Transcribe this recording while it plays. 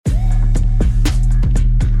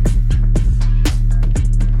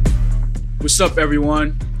What's up,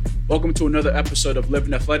 everyone? Welcome to another episode of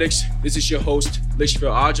Living Athletics. This is your host,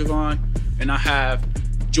 Lishfield Ajavon, and I have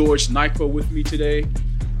George Nyakwol with me today.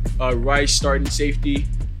 Rice starting safety,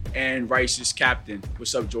 and Rice's captain.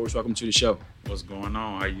 What's up, George? Welcome to the show. What's going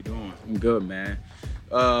on? How you doing? I'm good, man.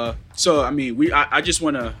 I want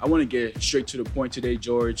to get straight to the point today,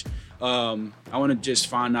 George. I want to just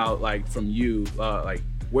find out, from you,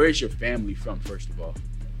 where's your family from, first of all?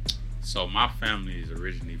 So my family is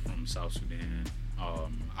originally from South Sudan.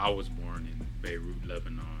 I was born in Beirut,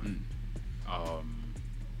 Lebanon.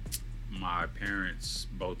 My parents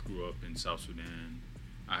both grew up in South Sudan.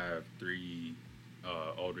 I have three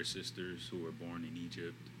older sisters who were born in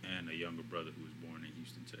Egypt and a younger brother who was born in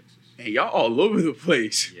Houston, Texas. And y'all all over the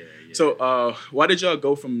place. Yeah. So why did y'all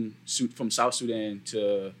go from South Sudan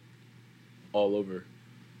to all over?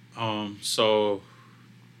 So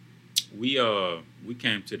we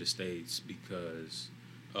came to the States because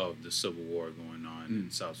of the civil war going on in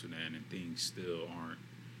South Sudan, and things still aren't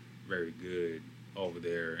very good over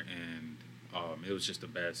there, and it was just a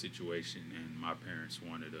bad situation, and my parents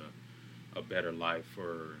wanted a better life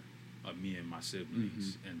for me and my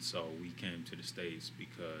siblings, and so we came to the States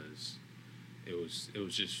because it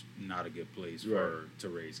was just not a good place to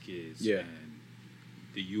raise kids. Yeah. And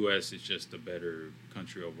the U.S. is just a better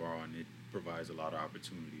country overall, and it provides a lot of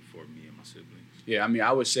opportunity for me and my siblings. Yeah, I mean,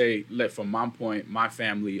 I would say, from my point, my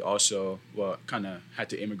family also, kind of had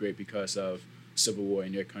to immigrate because of civil war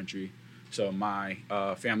in their country. So my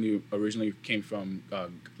family originally came from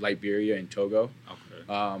Liberia and Togo.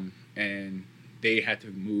 Okay. And they had to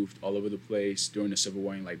move all over the place during the civil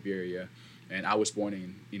war in Liberia. And I was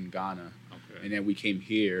born in Ghana. Okay. And then we came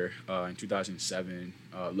here in 2007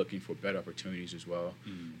 looking for better opportunities as well.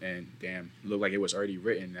 And damn, it looked like it was already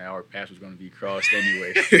written that our paths was going to be crossed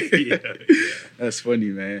anyway. Yeah. That's funny,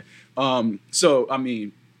 man. So, I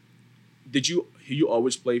mean, did you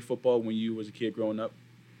always play football when you was a kid growing up?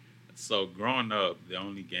 So growing up, the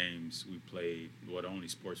only games we played, the only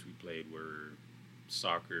sports we played were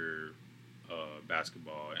soccer,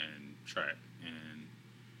 basketball, and track. And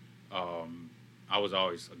I was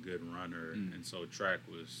always a good runner, and so track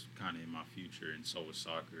was kind of in my future, and so was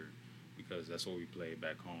soccer, because that's what we played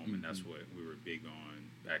back home, and that's what we were big on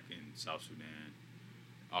back in South Sudan.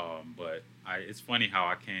 But it's funny how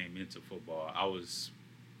I came into football. I was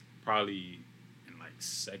probably in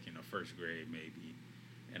second or first grade maybe,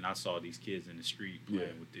 and I saw these kids in the street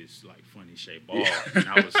playing with this funny shaped ball, and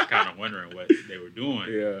I was kind of wondering what they were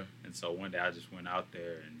doing. Yeah. And so one day I just went out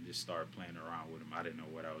there and just started playing around with them. I didn't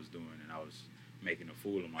know what I was doing, and I was making a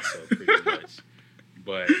fool of myself pretty much.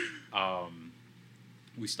 But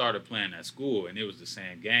we started playing at school, and it was the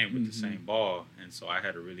same game with the same ball. And so I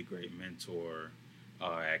had a really great mentor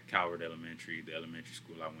at Calvert Elementary, the elementary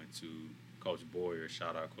school I went to, Coach Boyer.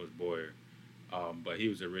 Shout out Coach Boyer. But he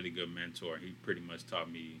was a really good mentor. He pretty much taught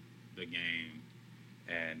me the game.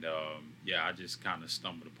 And, I just kind of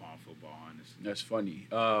stumbled upon football, honestly. That's funny.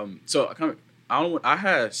 I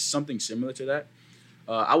had something similar to that.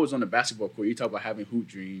 I was on the basketball court. You talk about having hoop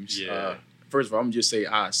dreams. Yeah. First of all, I'm going to just say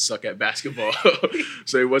I suck at basketball.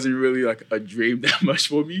 So it wasn't really a dream that much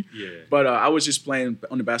for me. Yeah. But I was just playing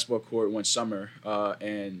on the basketball court one summer,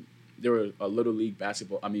 and there were a little league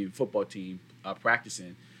football team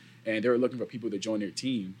practicing, and they were looking for people to join their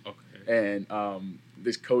team. Okay. And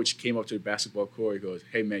this coach came up to the basketball court. He goes,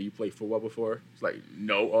 "Hey, man, you played football before?" It's like,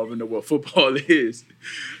 "No, I don't even know what football is."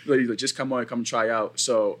 So he's like, "Just come try out."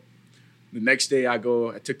 So the next day I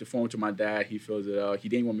took the phone to my dad. He fills it out. He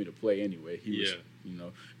didn't want me to play anyway. He was,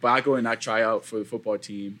 but I go and I try out for the football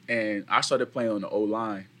team, and I started playing on the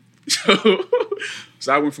O-line. So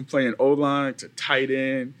I went from playing O-line to tight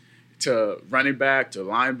end to running back to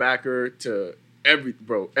linebacker to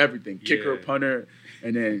everything, kicker, punter.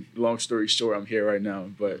 And then, long story short, I'm here right now.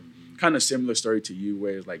 But kind of similar story to you,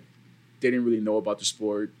 where it's didn't really know about the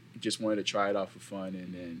sport, just wanted to try it out for fun,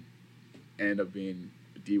 and then end up being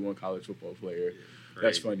a D1 college football player. Yeah,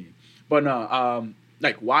 that's funny. But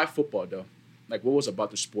why football though? What was about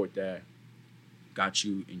the sport that got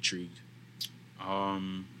you intrigued?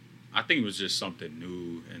 I think it was just something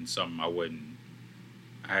new and something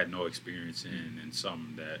I had no experience in, and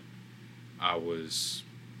something that I was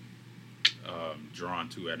drawn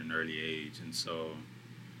to at an early age. And so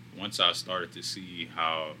once I started to see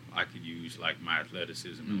how I could use my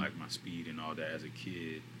athleticism and my speed and all that as a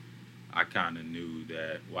kid, I kind of knew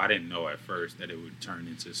that, I didn't know at first that it would turn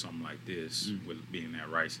into something like this with being at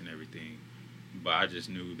Rice and everything. But I just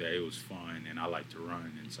knew that it was fun, and I like to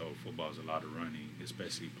run, and so football's a lot of running,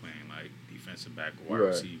 especially playing defensive back or wide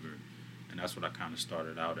receiver. And that's what I kind of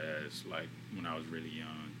started out as, when I was really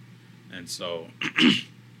young. And so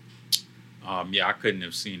Yeah, I couldn't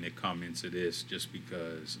have seen it come into this just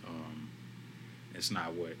because it's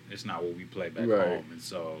not what we play back Right. home, and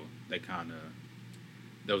so they kind of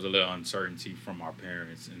there was a little uncertainty from our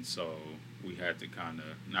parents, and so we had to kind of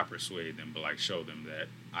not persuade them, but like show them that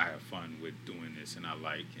I have fun with doing this and I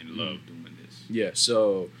like and love doing this. Yeah.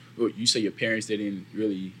 So you say your parents didn't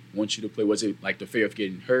really want you to play. Was it like the fear of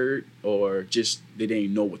getting hurt, or just they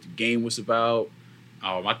didn't know what the game was about?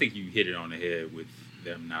 I think you hit it on the head with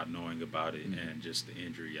them not knowing about it and just the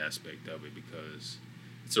injury aspect of it because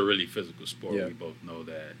it's a really physical sport. Yeah. We both know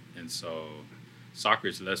that, and so soccer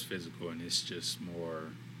is less physical and it's just more.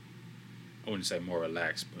 I wouldn't say more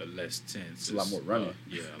relaxed, but less tense. It's a lot more running.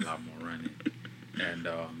 Yeah, a lot more running. And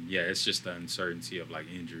yeah, it's just the uncertainty of like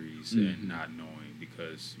injuries and not knowing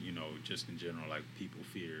because just in general, like people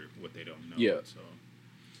fear what they don't know. Yeah. So.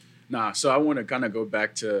 So I want to kind of go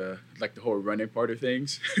back to like the whole running part of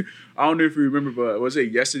things. I don't know if you remember, but was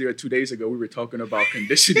it yesterday or 2 days ago we were talking about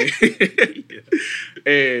conditioning,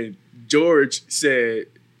 and George said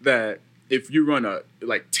that if you run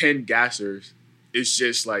like 10 gassers, it's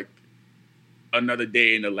just like another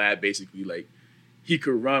day in the lab, basically. Like he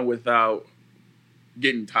could run without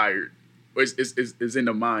getting tired. It's in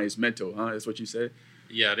the mind, it's mental, huh? That's what you said?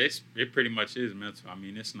 Yeah, it pretty much is mental. I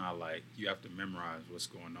mean, it's not like you have to memorize what's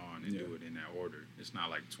going on and do it in that order. It's not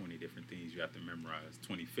like 20 different things you have to memorize,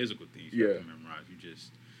 20 physical things you have to memorize. You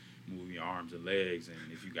just move your arms and legs,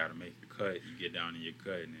 and if you got to make a cut, you get down in your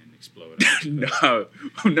cut and then explode. No,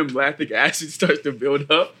 when the lactic acid starts to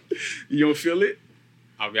build up, you don't feel it?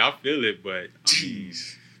 I mean, I feel it, but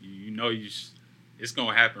Jeez. It's going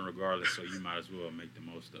to happen regardless, so you might as well make the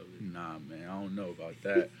most of it. Nah, man, I don't know about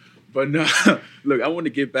that. But no, look, I want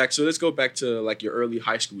to get back. So let's go back to like your early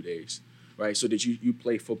high school days, right? So did you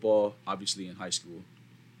play football, obviously, in high school,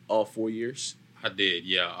 all 4 years? I did,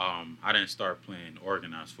 yeah. I didn't start playing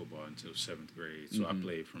organized football until 7th grade, so I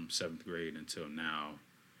played from 7th grade until now.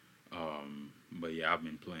 But yeah, I've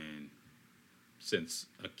been playing since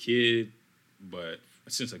I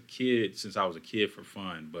was a kid for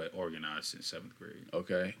fun, but organized since 7th grade.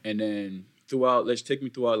 Okay, and then take me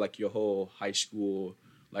throughout like your whole high school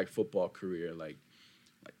like football career. Like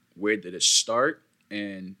where did it start?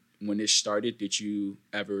 And when it started, did you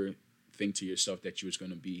ever think to yourself that you was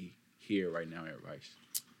going to be here right now at Rice?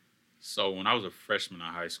 So when I was a freshman in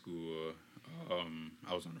high school,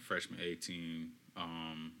 I was on the freshman A team.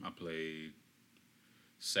 I played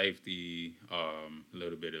safety, a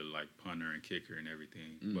little bit of like punter and kicker and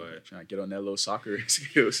everything. But trying to get on that little soccer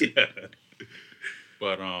skills. Yeah.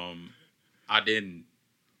 But I didn't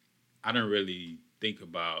really think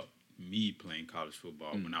about me playing college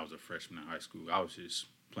football when I was a freshman in high school. I was just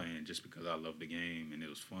playing just because I loved the game and it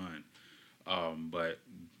was fun. But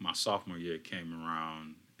my sophomore year came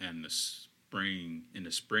around, and in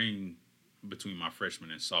the spring between my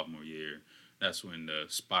freshman and sophomore year, that's when the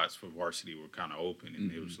spots for varsity were kind of open,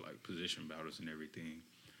 and it was like position battles and everything.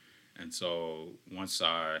 And so once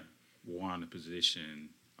I won the position,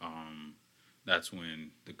 that's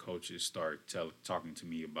when the coaches start talking to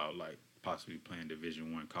me about like possibly playing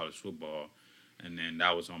Division I college football. And then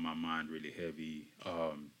that was on my mind really heavy,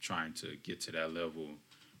 trying to get to that level.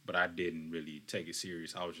 But I didn't really take it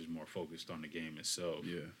serious. I was just more focused on the game itself.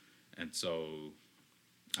 Yeah. And so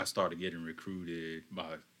I started getting recruited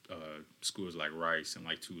by schools like Rice and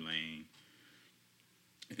like Tulane.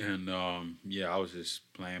 And, I was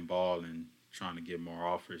just playing ball and trying to get more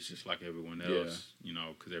offers just like everyone else,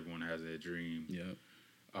 because everyone has their dream. Yeah.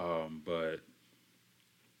 But,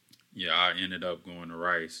 yeah, I ended up going to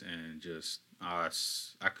Rice and just I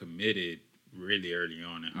committed really early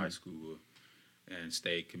on in high school and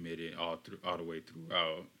stayed committed all the way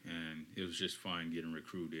throughout. And it was just fun getting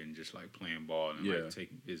recruited and just like playing ball and like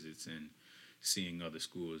taking visits and seeing other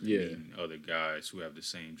schools and meeting other guys who have the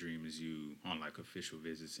same dream as you on like official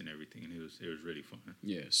visits and everything. And it was really fun.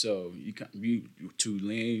 Yeah. So you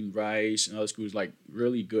Tulane, Rice, and other schools, like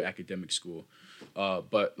really good academic school.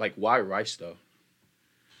 But like why Rice though?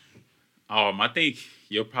 I think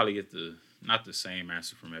you'll probably get not the same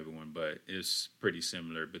answer from everyone, but it's pretty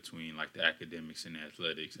similar between like the academics and the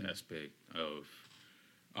athletics aspect of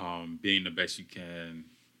being the best you can,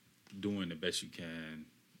 doing the best you can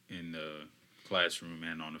in the classroom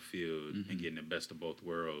and on the field, and getting the best of both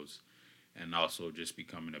worlds, and also just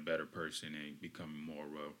becoming a better person and becoming more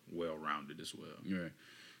well-rounded as well. Right.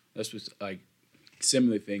 That's what's like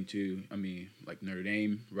similar thing to, like Notre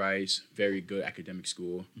Dame, Rice, very good academic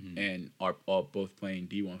school, and are all both playing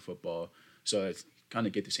D1 football. So it's kind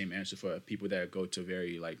of get the same answer for people that go to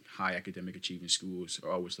very like high academic achieving schools are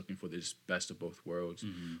always looking for this best of both worlds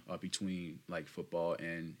between like football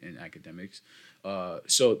and academics.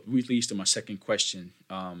 So which leads to my second question.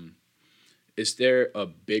 Is there a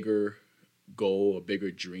bigger goal, a bigger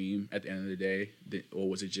dream at the end of the day, or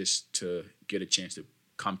was it just to get a chance to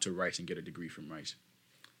come to Rice and get a degree from Rice?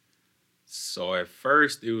 So at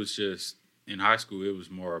first, it was just in high school. It was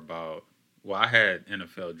more about I had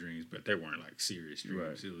NFL dreams, but they weren't like serious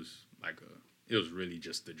dreams. Right. It was like it was really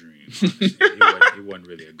just a dream. It wasn't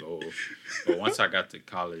really a goal. But once I got to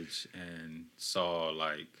college and saw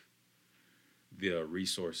like the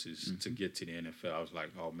resources to get to the NFL, I was like,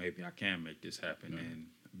 oh, maybe I can make this happen and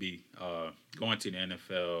be going to the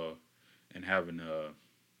NFL and having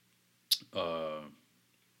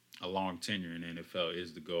a long tenure in the NFL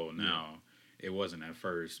is the goal now. It wasn't at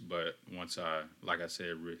first, but once I, like I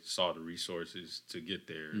said, saw the resources to get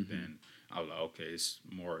there, then I was like, okay,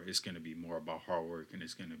 it's going to be more about hard work, and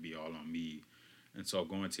it's going to be all on me. And so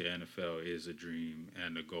going to the NFL is a dream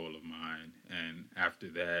and a goal of mine. And after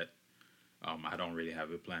that, I don't really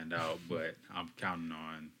have it planned out, but I'm counting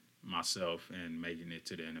on myself and making it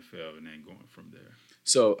to the NFL and then going from there.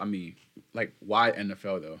 So, I mean, like, why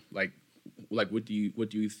NFL though? Like what do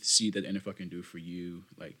you see that the NFL can do for you,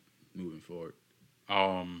 like, moving forward?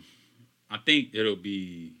 I think it'll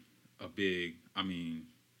be a big. I mean,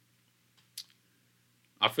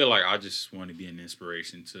 I feel like I just want to be an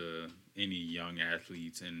inspiration to any young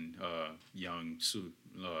athletes and young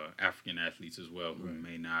African athletes as well who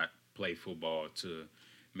may not play football to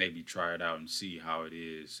maybe try it out and see how it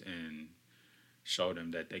is and show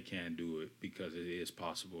them that they can do it because it is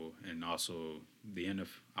possible. And also the NFL,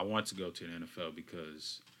 I want to go to the NFL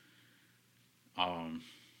because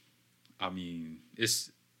I mean,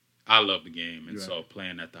 I love the game, and so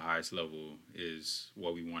playing at the highest level is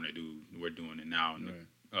what we want to do. We're doing it now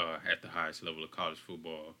at the highest level of college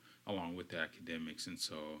football, along with the academics, and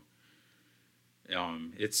so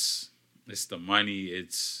it's the money,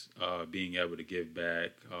 it's being able to give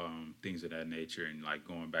back, things of that nature, and like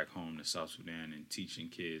going back home to South Sudan and teaching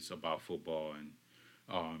kids about football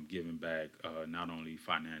and giving back not only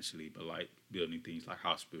financially but like building things like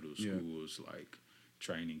hospitals, schools, like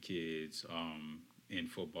training kids in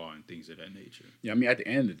football and things of that nature. Yeah, I mean, at the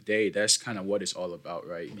end of the day, that's kind of what it's all about,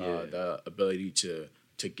 right? Yeah. The ability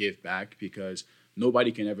to give back, because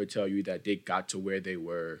nobody can ever tell you that they got to where they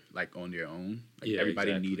were like on their own. Like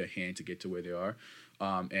everybody need a hand to get to where they are.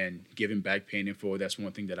 And giving back, paying it forward, that's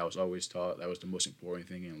one thing that I was always taught. That was the most important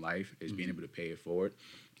thing in life, is being able to pay it forward.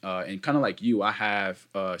 And kind of like you, I have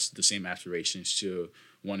the same aspirations to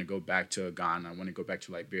want to go back to Ghana. I want to go back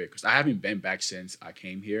to Liberia because I haven't been back since I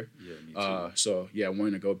came here. Yeah, me too. So I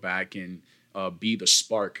want to go back and be the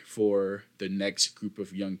spark for the next group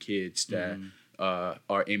of young kids that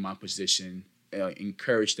are in my position.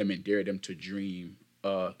 Encourage them and dare them to dream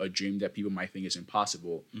a dream that people might think is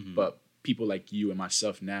impossible, but people like you and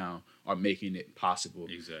myself now are making it possible.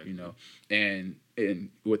 Exactly. You know, and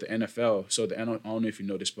with the NFL, so I don't know if you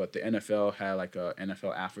know this, but the NFL had like a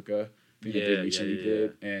NFL Africa thing that they recently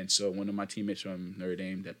did, and so one of my teammates from Notre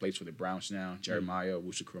Dame that plays for the Browns now, Jeremiah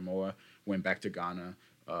Wusu-Kramoa, went back to Ghana.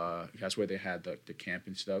 That's where they had the camp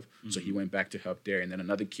and stuff. So he went back to help there, and then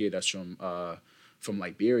another kid that's from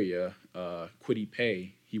Liberia, Kwity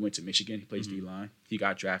Paye, he went to Michigan. He plays D-line. He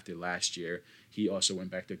got drafted last year. He also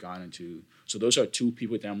went back to Ghana too. So those are two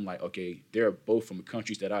people that I'm like, okay, they're both from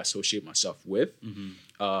countries that I associate myself with,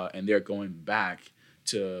 and they're going back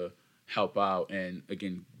to help out and,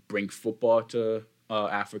 again, bring football to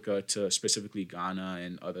Africa, to specifically Ghana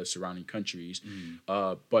and other surrounding countries.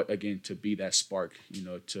 But, again, to be that spark, you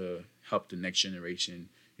know, to help the next generation,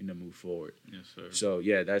 you know, move forward. Yes, sir. So,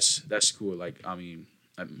 yeah, that's cool. Like, I mean,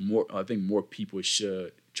 I think more people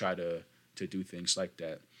should try to do things like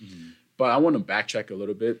that. But I want to backtrack a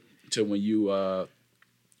little bit to when you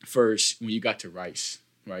when you got to Rice,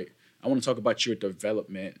 right? I want to talk about your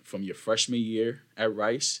development from your freshman year at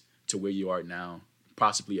Rice to where you are now,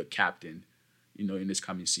 possibly a captain, you know, in this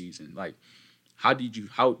coming season. Like, how did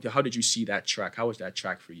you see that track? How was that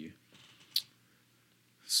track for you?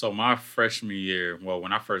 So my freshman year, well,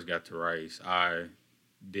 when I first got to Rice, I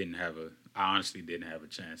honestly didn't have a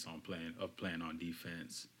chance on playing on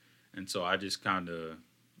defense. And so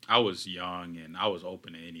I was young and I was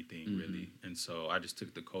open to anything really. And so I just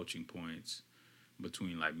took the coaching points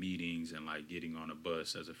between like meetings and like getting on a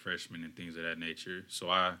bus as a freshman and things of that nature. So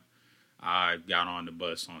I got on the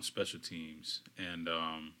bus on special teams, and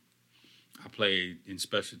I played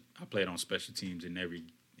on special teams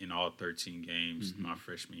in all 13 games my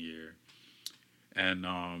freshman year. And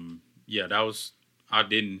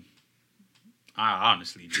I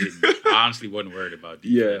honestly didn't. I honestly wasn't worried about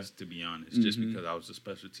defense, to be honest, just because I was a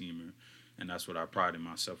special teamer, and that's what I prided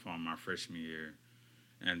myself on my freshman year.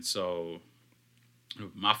 And so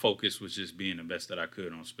my focus was just being the best that I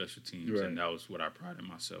could on special teams, and that was what I prided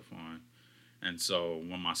myself on. And so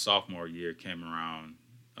when my sophomore year came around,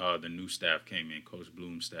 the new staff came in, Coach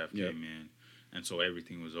Bloom's staff came in, and so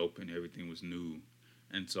everything was open, everything was new.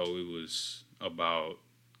 And so it was about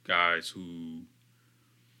guys who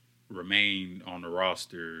remained on the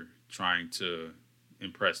roster trying to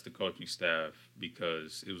impress the coaching staff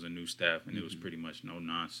because it was a new staff and it was pretty much no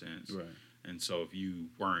nonsense. Right. And so if you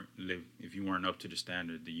weren't up to the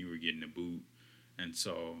standard, then you were getting a boot. And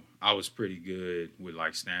so I was pretty good with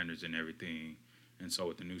like standards and everything. And so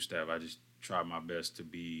with the new staff, I just tried my best to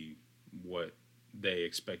be what they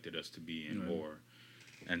expected us to be and more.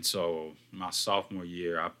 And so my sophomore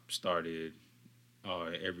year, I started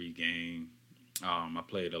every game. I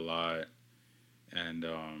played a lot, and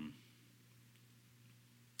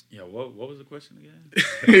what was the question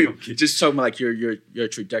again? Just talking about like your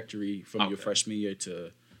trajectory from your freshman year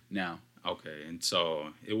to now. Okay, and so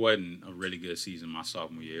it wasn't a really good season my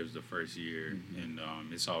sophomore year. It was the first year, and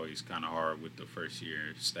it's always kind of hard with the first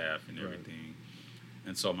year staff and everything.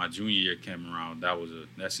 And so my junior year came around.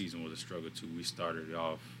 That season was a struggle too. We started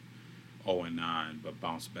off 0-9, but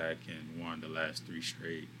bounced back and won the last 3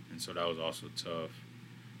 straight. And so that was also tough.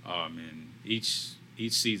 And each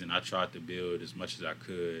season I tried to build as much as I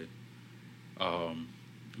could.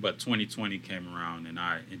 But 2020 came around and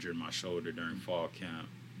I injured my shoulder during fall camp.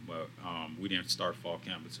 But we didn't start fall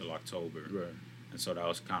camp until October. Right. And so that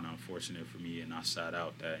was kind of unfortunate for me. And I sat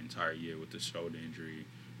out that entire year with the shoulder injury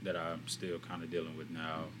that I'm still kind of dealing with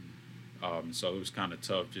now. So it was kind of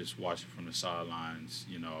tough just watching from the sidelines,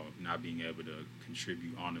 not being able to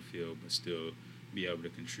contribute on the field, but still be able to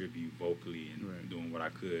contribute vocally and doing what I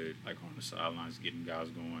could, like on the sidelines, getting guys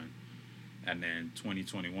going. And then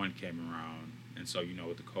 2021 came around, and so,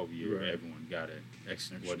 with the COVID year, everyone got it.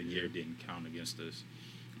 The year didn't count against us.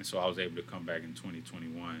 And so I was able to come back in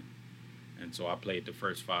 2021. And so I played the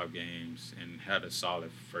first 5 games and had a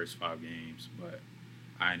solid first 5 games, but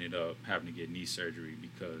I ended up having to get knee surgery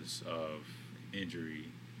because of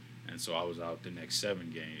injury. And so I was out the next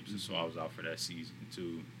 7 games. And so I was out for that season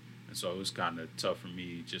too. And so it was kind of tough for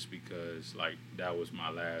me just because, like, that was my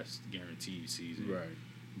last guaranteed season. Right.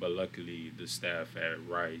 But luckily, the staff at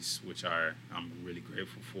Rice, which I'm really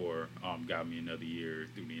grateful for, got me another year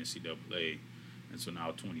through the NCAA. And so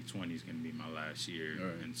now 2020 is going to be my last year.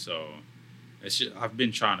 Right. And so I've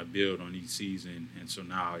been trying to build on each season, and so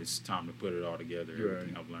now it's time to put it all together.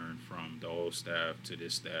 Everything I've learned from the old staff to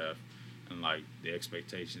this staff, and like the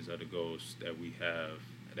expectations of the goals that we have,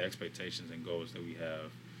 the expectations and goals that we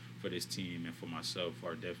have for this team and for myself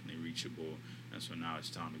are definitely reachable. And so now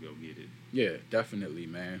it's time to go get it. Yeah, definitely,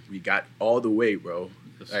 man. We got all the way, bro.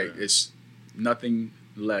 Yes, like sir. It's nothing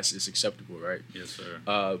less is acceptable, right? Yes,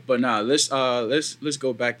 sir. But now let's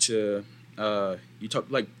go back to you talk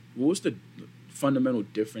like what was the fundamental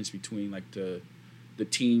difference between like the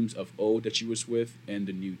teams of old that you was with and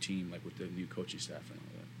the new team, like with the new coaching staff and all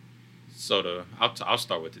that? So I'll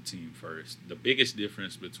start with the team first. The biggest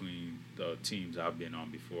difference between the teams I've been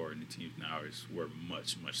on before and the teams now is we're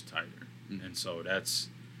much, much tighter. And so that's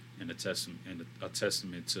a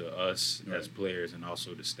testament to us as players and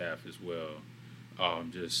also the staff as well.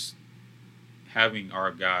 Just having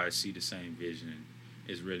our guys see the same vision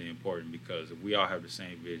is really important, because if we all have the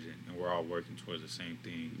same vision and we're all working towards the same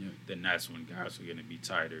thing, then that's when guys are going to be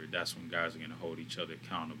tighter. That's when guys are going to hold each other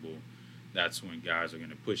accountable. That's when guys are going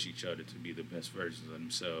to push each other to be the best versions of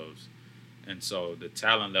themselves. And so the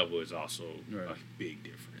talent level is also a big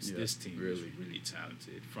difference. Yeah, this team is really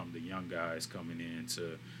talented, from the young guys coming in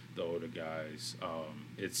to the older guys.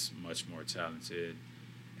 It's much more talented.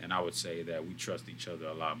 And I would say that we trust each other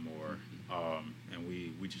a lot more. And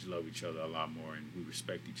we just love each other a lot more, and we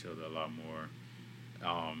respect each other a lot more.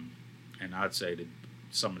 And I'd say that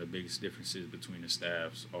some of the biggest differences between the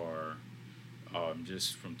staffs are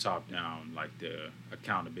just from top down, like the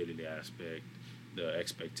accountability aspect, the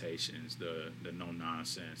expectations, the no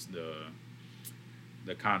nonsense,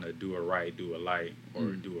 the kind of do it right, do it light,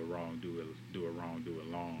 or do it wrong, do it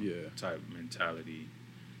long type mentality,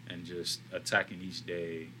 and just attacking each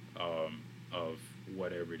day of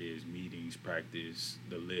whatever it is, meetings, practice,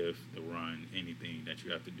 the lift, the run, anything that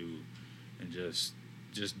you have to do, and just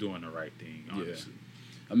doing the right thing, honestly.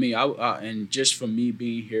 I mean, and just from me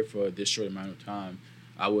being here for this short amount of time,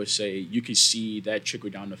 I would say you can see that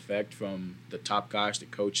trickle-down effect from the top guys, the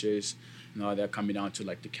coaches, and all that, coming down to,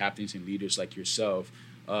 like, the captains and leaders like yourself.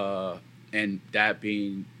 and that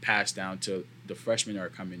being passed down to the freshmen that are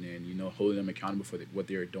coming in, holding them accountable for what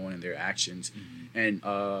they're doing and their actions, and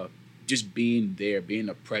just being there, being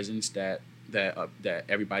a presence that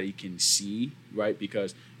everybody can see, right?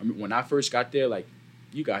 Because I mean, when I first got there, like,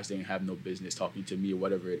 you guys didn't have no business talking to me or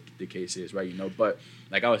whatever the case is, right? But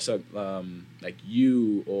like I was like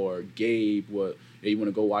you or Gabe would, hey, you want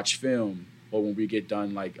to go watch film, or when we get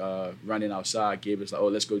done like running outside, Gabe is like, oh,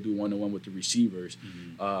 let's go do 1-on-1 with the receivers,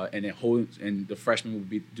 and then the freshmen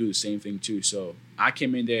would do the same thing too. So I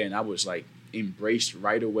came in there and I was like embraced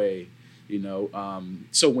right away,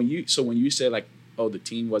 So when you said like, oh, the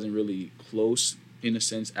team wasn't really close in a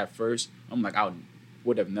sense at first, I'm like, I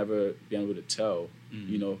would have never been able to tell,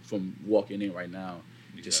 from walking in right now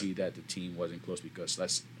to see that the team wasn't close, because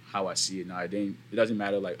that's how I see it now. It doesn't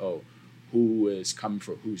matter like, oh, who is coming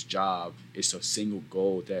for whose job. It's a single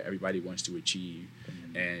goal that everybody wants to achieve,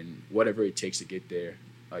 and whatever it takes to get there,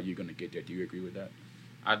 you're gonna get there. Do you agree with that?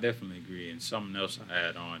 I definitely agree. And something else I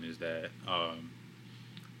add on is that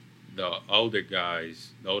the older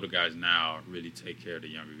guys now really take care of the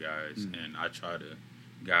younger guys, and I try to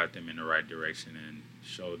guide them in the right direction and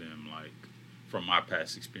show them, like, from my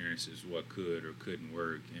past experiences, what could or couldn't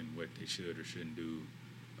work and what they should or shouldn't do.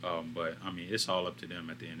 But I mean, it's all up to them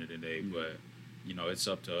at the end of the day. But it's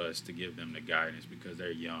up to us to give them the guidance, because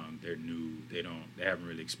they're young, they're new, they haven't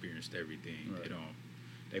really experienced everything. Right.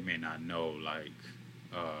 They may not know like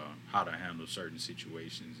how to handle certain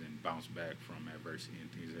situations and bounce back from adversity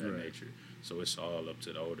and things of that nature. So it's all up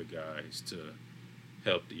to the older guys to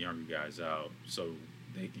help the younger guys out, so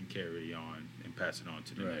they can carry on and pass it on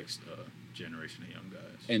to the next generation of young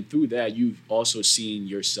guys. And through that, you've also seen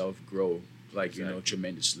yourself grow, like,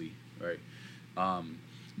 tremendously, right?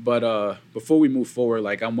 But before we move forward,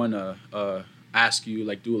 like, I want to ask you,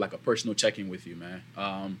 like, do like a personal check-in with you, man.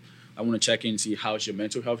 I want to check in and see how's your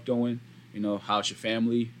mental health doing, how's your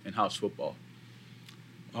family, and how's football.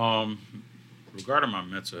 Regarding my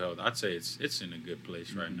mental health, I'd say it's in a good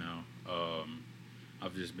place right now.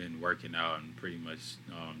 I've just been working out and pretty much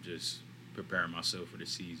just preparing myself for the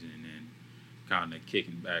season and kind of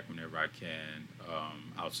kicking back whenever I can,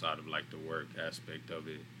 outside of like the work aspect of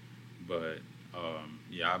it. But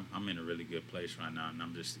I'm in a really good place right now, and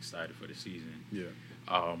I'm just excited for the season.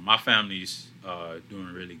 Yeah. My family's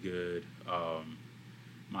doing really good.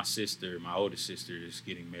 My oldest sister is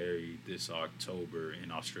getting married this October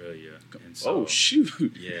in Australia. And so, oh, shoot.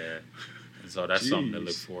 Yeah. And so that's something to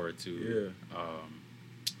look forward to. Yeah.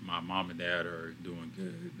 My mom and dad are doing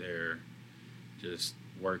good. They're just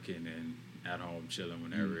working and at home chilling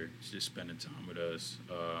whenever, just spending time with us.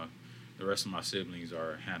 The rest of my siblings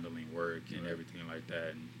are handling work and everything like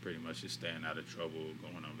that, and pretty much just staying out of trouble,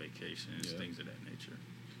 going on vacations, things of that nature.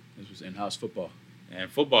 And how's football? And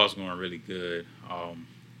football's going really good.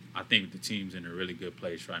 I think the team's in a really good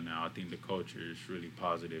place right now. I think the culture is really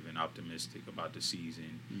positive and optimistic about the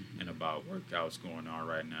season and about workouts going on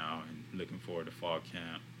right now, and looking forward to fall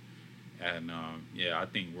camp. And, I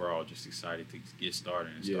think we're all just excited to get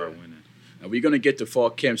started and start winning. And we're going to get to fall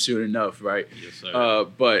camp soon enough, right? Yes, sir.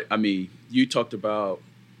 But, I mean, you talked about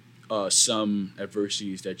some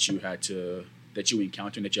adversities that you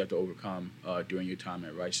encountered and that you had to overcome during your time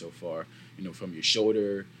at Rice so far, from your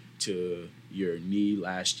shoulder to your knee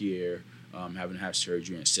last year, having to have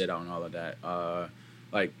surgery and sit out and all of that.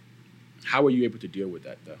 Like, how were you able to deal with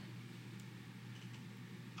that, though?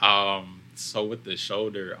 So with the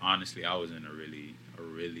shoulder, honestly, I was in a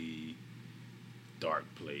really dark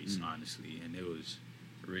place, honestly, and it was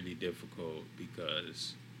really difficult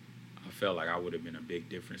because I felt like I would have been a big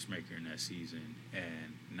difference maker in that season,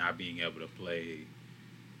 and not being able to play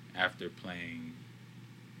after playing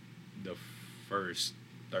the first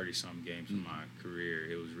 30-some games of my career,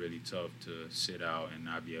 it was really tough to sit out and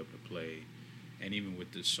not be able to play. And even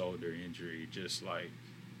with the shoulder injury, just like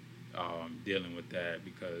dealing with that,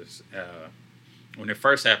 because when it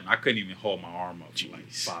first happened, I couldn't even hold my arm up for like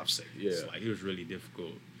 5 seconds. Yeah. Like, it was really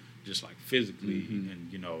difficult, just like physically.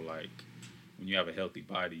 And, like, when you have a healthy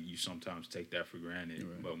body, you sometimes take that for granted.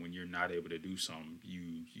 Right. But when you're not able to do something,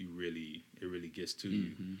 it really gets to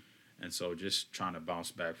you. And so just trying to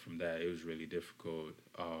bounce back from that, it was really difficult.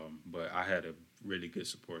 But I had a really good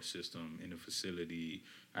support system in the facility.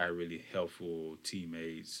 I had really helpful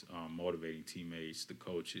teammates, motivating teammates, the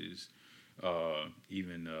coaches,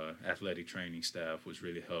 even the athletic training staff was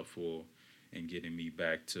really helpful in getting me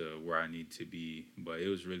back to where I need to be. But it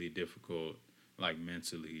was really difficult, like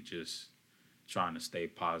mentally, just trying to stay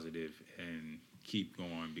positive and keep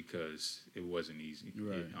going, because it wasn't easy.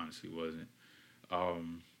 Right. It honestly wasn't.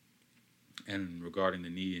 And regarding the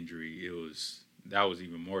knee injury, that was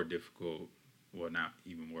even more difficult well, not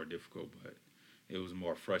even more difficult, but it was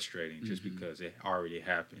more frustrating just because it already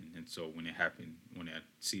happened. And so when that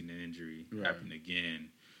season injury happened again,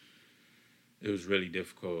 it was really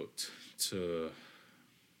difficult to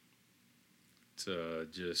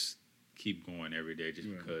just keep going every day just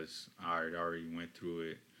because I had already went through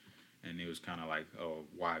it. And it was kind of like, oh,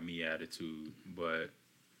 why me attitude? But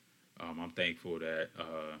I'm thankful that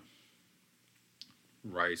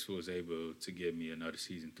Rice was able to give me another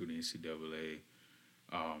season through the NCAA.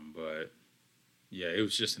 But yeah, it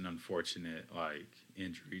was just an unfortunate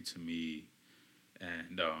injury to me,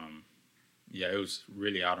 and it was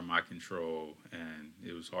really out of my control, and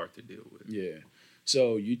it was hard to deal with. Yeah.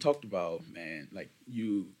 So you talked about, man,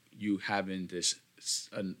 you having this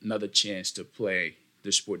another chance to play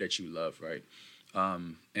the sport that you love, right?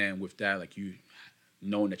 And with that, you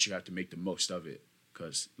knowing that you have to make the most of it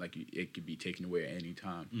because it could be taken away at any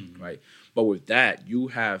time, right? But with that,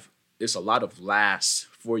 it's a lot of lasts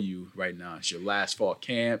for you right now. It's your last fall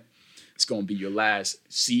camp. It's going to be your last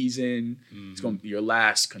season. It's going to be your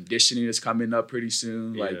last conditioning is coming up pretty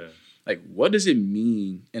soon. What does it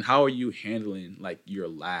mean, and how are you handling your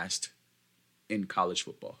last in college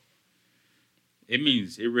football? It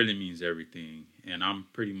really means everything, and I'm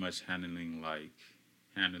pretty much handling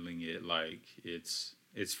it like it's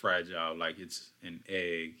fragile, like it's an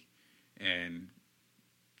egg, and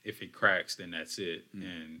if it cracks, then that's it.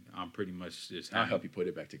 And I'm pretty much just I'll help you put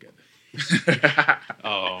it back together.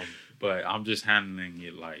 But I'm just handling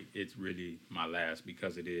it like it's really my last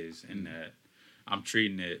because it is, and that I'm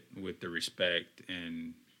treating it with the respect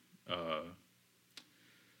and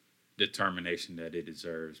determination that it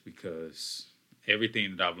deserves because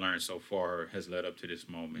everything that I've learned so far has led up to this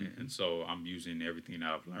moment. And so I'm using everything that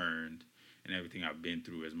I've learned and everything I've been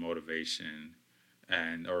through as motivation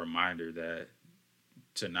and a reminder that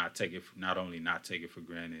to not only not take it for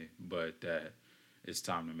granted, but that it's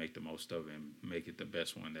time to make the most of it and make it the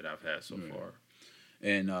best one that I've had so far.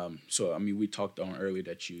 And so, we talked on earlier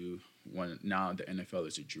that now the NFL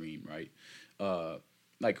is a dream, right?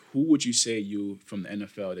 Who would you say from the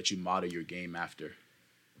NFL that you model your game after?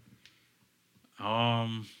 I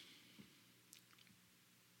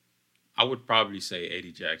would probably say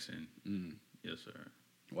Eddie Jackson. Yes, sir.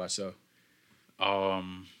 Why so?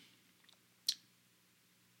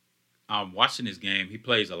 Watching his game, he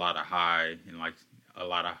plays a lot of high and a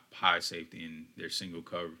lot of high safety in their single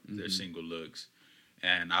cover, their single looks,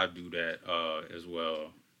 and I do that as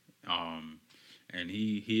well. And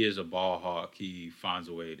he is a ball hawk. He finds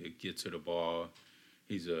a way to get to the ball.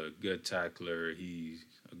 He's a good tackler. He's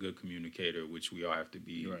a good communicator, which we all have to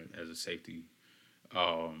be as a safety.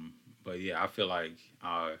 But yeah, I feel like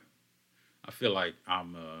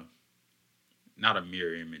I'm not a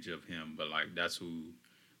mirror image of him, but that's who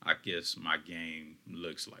I guess my game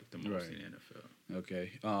looks like the most in the NFL.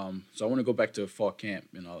 Okay. So I want to go back to fall camp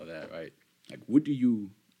and all of that, right? What do you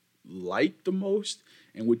like the most,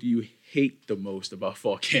 and what do you hate the most about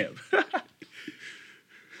fall camp?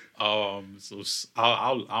 So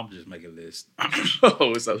I'll just make a list.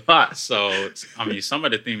 Oh, it's a lot. So some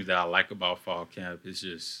of the things that I like about fall camp is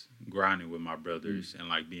just grinding with my brothers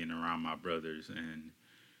and being around my brothers and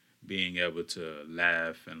being able to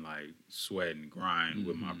laugh and sweat and grind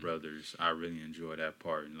with my brothers. I really enjoy that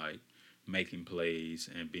part and making plays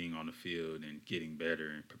and being on the field and getting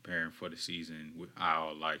better and preparing for the season. I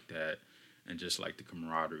all like that, and just the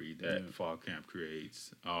camaraderie that fall camp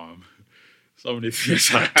creates. Some of the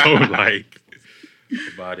things I don't like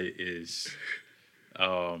about it is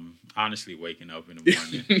honestly waking up in the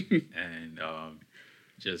morning and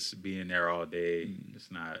just being there all day.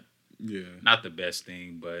 It's not the best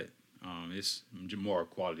thing, but it's more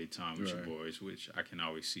quality time with your boys, which I can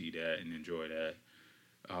always see that and enjoy that.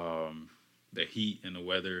 The heat and the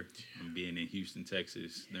weather, being in Houston,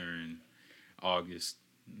 Texas during August.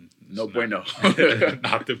 No bueno.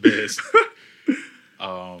 Not the best.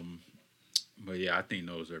 But yeah, I think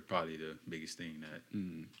those are probably the biggest thing that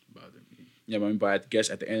bothered me. Yeah, but I guess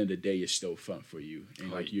at the end of the day, it's still fun for you,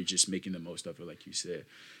 and you're just making the most of it, like you said.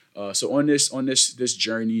 So on this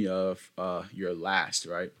journey of your last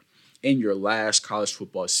college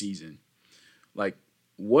football season,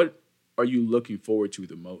 what are you looking forward to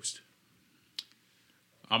the most?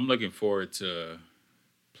 I'm looking forward to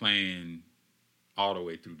playing all the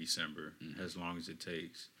way through December, as long as it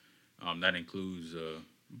takes. That includes a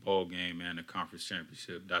bowl game and a conference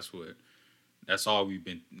championship. That's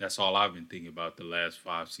all I've been thinking about the last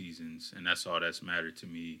 5 seasons, and that's all that's mattered to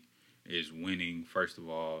me is winning first of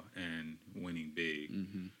all and winning big.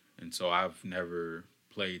 And so I've never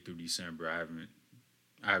played through December. I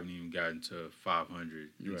haven't even gotten to 500.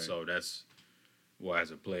 And so that's well,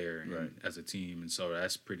 as a player and Right. as a team. And so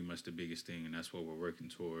that's pretty much the biggest thing, and that's what we're working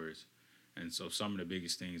towards. And so some of the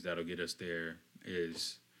biggest things that'll get us there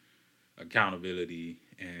is accountability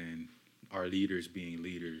and our leaders being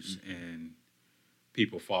leaders and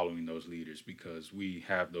people following those leaders, because we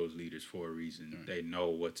have those leaders for a reason. Right. They know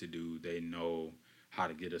what to do. They know how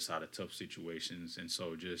to get us out of tough situations. And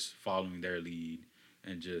so just following their lead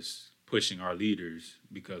and just pushing our leaders,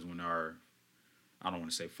 because when I don't want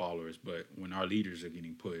to say followers, but when our leaders are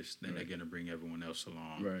getting pushed, then they're going to bring everyone else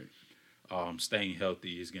along. Right. Staying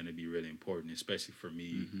healthy is going to be really important, especially for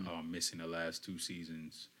me, missing the last 2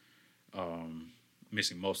 seasons,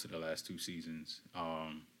 missing most of the last 2 seasons,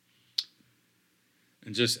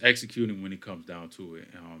 and just executing when it comes down to it.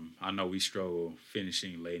 I know we struggle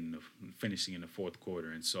finishing in the fourth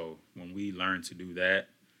quarter, and so when we learn to do that,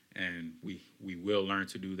 and we will learn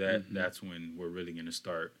to do that, that's when we're really going to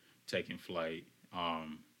start taking flight.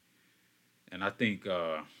 And I think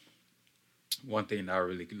one thing that I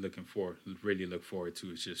really look forward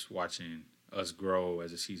to is just watching us grow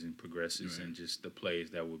as the season progresses, Right. and just the plays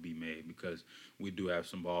that will be made, because we do have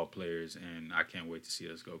some ball players, and I can't wait to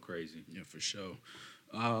see us go crazy. Yeah, for sure.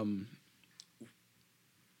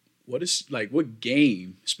 What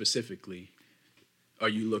game specifically are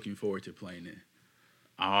you looking forward to playing in?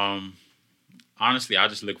 Honestly, I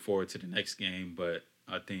just look forward to the next game, but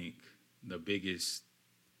I think the biggest,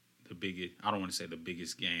 I don't want to say the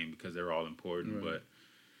biggest game because they're all important, Right.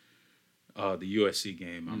 but the USC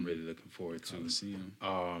game I'm really looking forward to. Coliseum.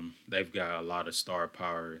 They've got a lot of star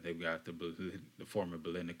power. They've got the former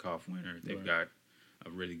Biletnikoff winner. They've Right. got a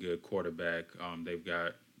really good quarterback. They've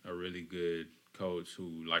got a really good coach who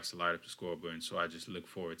likes to light up the scoreboard. And so I just look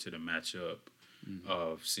forward to the matchup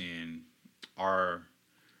of seeing our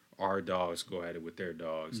dogs go at it with their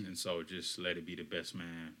dogs. And so just let it be the best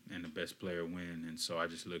man and the best player win. And so I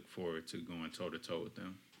just look forward to going toe-to-toe with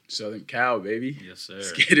them. Southern Cal, baby. Yes, sir.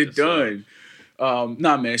 Let's get it Yes, sir. done.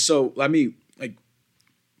 Nah, man. So, I mean, like,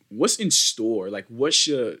 what's in store? Like, what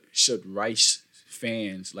should Rice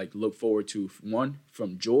fans, like, look forward to? One,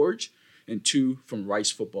 from George, and 2, from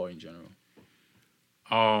Rice football in general.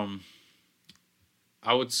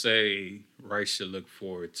 I would say Rice fans should look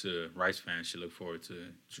forward to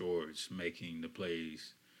George making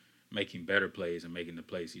better plays and making the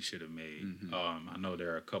plays he should have made. I know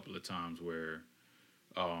there are a couple of times where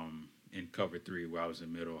in cover 3 where I was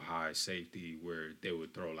in middle high safety where they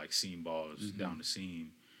would throw like seam balls down the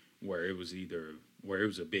seam where it was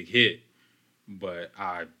a big hit, but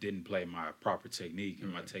I didn't play my proper technique,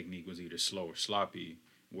 and my technique was either slow or sloppy,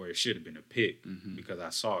 where it should have been a pick because I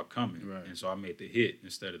saw it coming. Right. And so I made the hit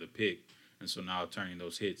instead of the pick. And so now turning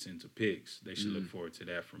those hits into picks, they should look forward to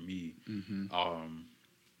that from me.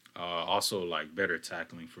 Also, like, better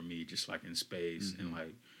tackling for me, just like in space and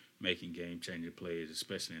like making game-changing plays,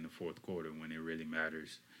 especially in the fourth quarter when it really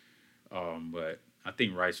matters. But I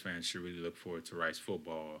think Rice fans should really look forward to Rice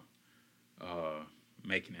football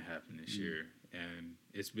making it happen this year. And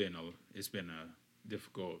it's been a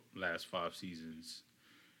difficult last 5 seasons.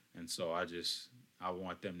 And so I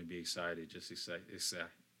want them to be excited,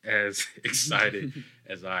 as excited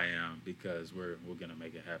as I am, because we're gonna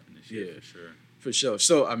make it happen this year for sure. For sure.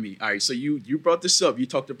 So, I mean, all right, so you brought this up. You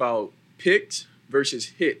talked about picked versus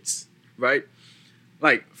hits, right?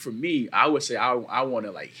 Like, for me, I would say I want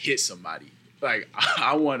to, like, hit somebody. Like,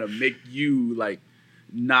 I want to make you, like,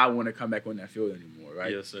 not want to come back on that field anymore,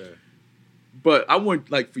 right? Yes, sir. But I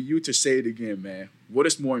want, like, for you to say it again, man. What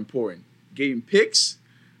is more important, getting picks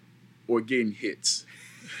or getting hits?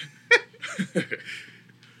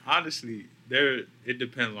 Honestly, it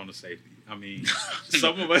depends on the safety. I mean,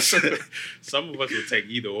 some of us will take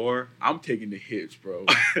either or. I'm taking the hits, bro.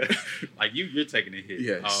 Like you're taking the hit.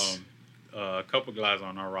 Yes. A couple guys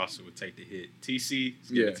on our roster would take the hit. TC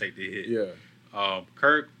is gonna take the hit. Yeah.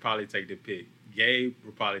 Kirk probably take the pick. Gabe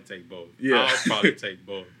will probably take both. Yeah. I'll probably take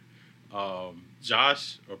both.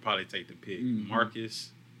 Josh will probably take the pick.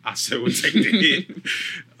 Marcus, I said would take the hit.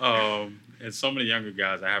 And some of the younger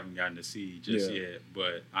guys I haven't gotten to see just yet,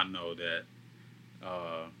 but I know that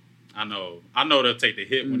I know they'll take the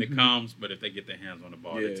hit when it comes, but if they get their hands on the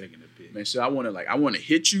ball, they're taking the pick. Man, so I want to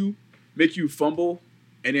hit you, make you fumble,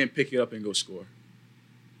 and then pick it up and go score.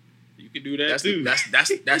 You can do that too.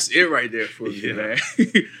 That's it right there for me, Yeah. man.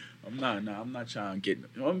 I'm not trying to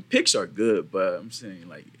get. Picks are good, but I'm saying,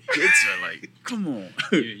 like, hits are like, come on.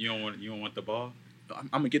 You don't want the ball? I'm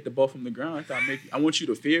gonna get the ball from the ground. I want you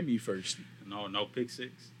to fear me first. No pick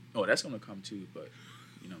six. Oh, that's gonna come too, but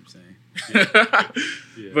you know what I'm saying.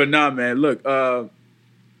 Yeah. But nah, man. Look,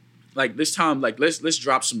 like this time, like let's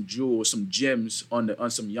drop some jewels, some gems on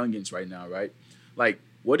some youngins right now, right? Like,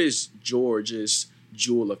 what is George's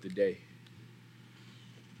jewel of the day?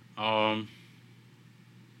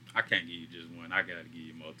 I can't give you just one. I gotta give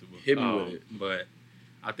you multiple. Hit me with it. But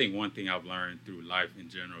I think one thing I've learned through life in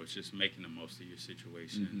general is just making the most of your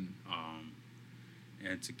situation,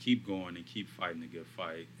 and to keep going and keep fighting the good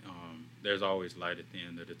fight. There's always light at the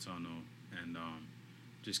end of the tunnel, and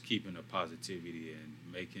just keeping the positivity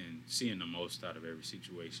and seeing the most out of every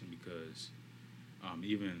situation. Because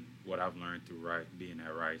even what I've learned through being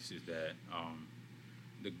at Rice is that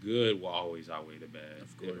the good will always outweigh the bad.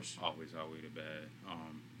 Of course. It'll always outweigh the bad.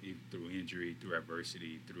 Even through injury, through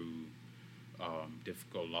adversity, through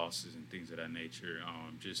difficult losses and things of that nature.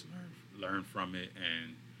 Just learn from it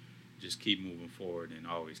and just keep moving forward and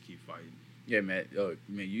always keep fighting. Yeah, man.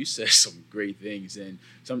 You said some great things, and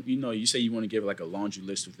you say you want to give like a laundry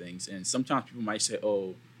list of things, and sometimes people might say,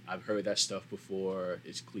 "Oh, I've heard that stuff before.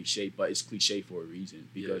 It's cliche," but it's cliche for a reason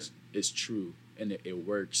because it's true and it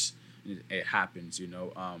works. And it happens,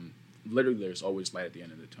 Literally, there's always light at the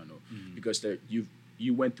end of the tunnel because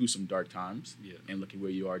you went through some dark times, and look at where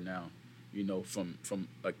you are now. From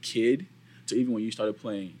a kid to even when you started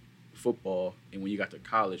playing football and when you got to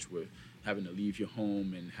college with having to leave your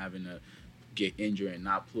home and having to get injured and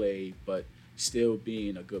not play, but still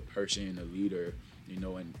being a good person and a leader,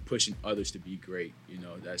 and pushing others to be great.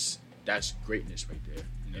 That's greatness right there.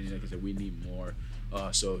 And like I said, we need more.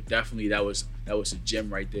 So definitely that was a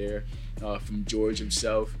gem right there from George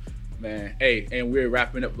himself. Man, hey, and we're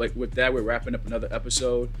wrapping up with that. We're wrapping up another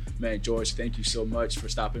episode. Man, George, thank you so much for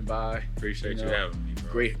stopping by. Appreciate you having me,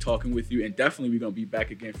 bro. Great talking with you, and definitely we're gonna be back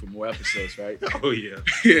again for more episodes, right? Oh yeah.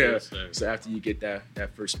 Yeah. Yes, so after you get that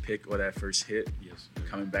first pick or that first hit, yes,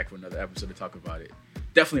 coming back for another episode to talk about it.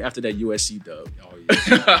 Definitely after that USC dub. Oh yeah.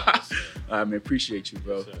 Yes, I appreciate you,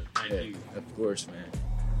 bro. Yes, thank you. Of course, man.